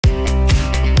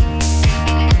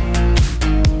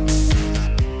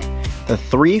The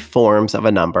three forms of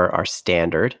a number are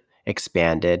standard,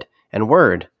 expanded, and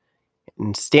word.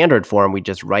 In standard form, we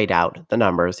just write out the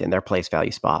numbers in their place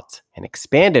value spots. In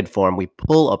expanded form, we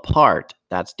pull apart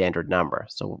that standard number.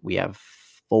 So we have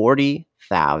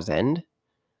 40,000,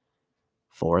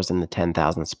 4 is in the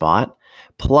 10,000 spot,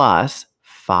 plus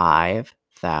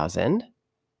 5,000,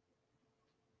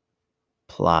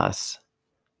 plus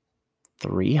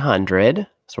 300,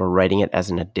 so we're writing it as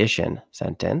an addition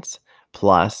sentence,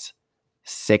 plus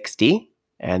 60,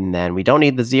 and then we don't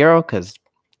need the 0 because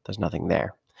there's nothing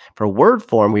there. For word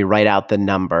form, we write out the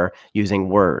number using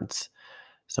words.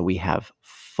 So we have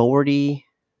 45,000,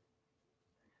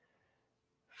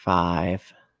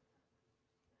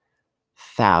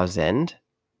 and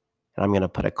I'm going to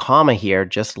put a comma here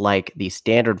just like the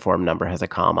standard form number has a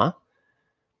comma.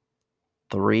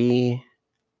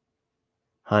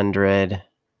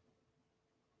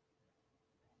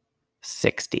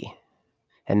 360.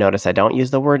 And notice I don't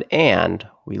use the word and.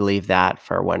 We leave that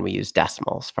for when we use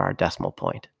decimals for our decimal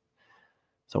point.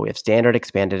 So we have standard,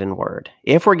 expanded, and word.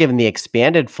 If we're given the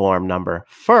expanded form number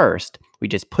first, we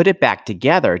just put it back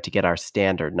together to get our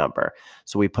standard number.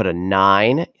 So we put a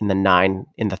 9 in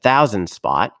the thousand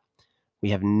spot.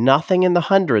 We have nothing in the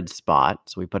hundred spot,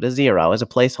 so we put a 0 as a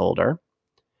placeholder.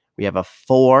 We have a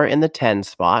 4 in the 10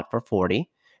 spot for 40,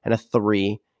 and a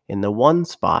 3 in the 1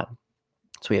 spot.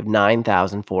 So we have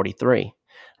 9,043.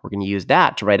 We're going to use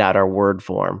that to write out our word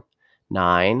form.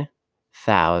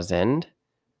 9,000.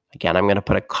 Again, I'm going to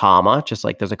put a comma, just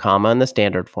like there's a comma in the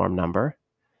standard form number.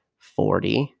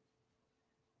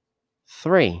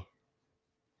 43.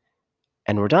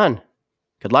 And we're done.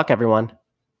 Good luck, everyone.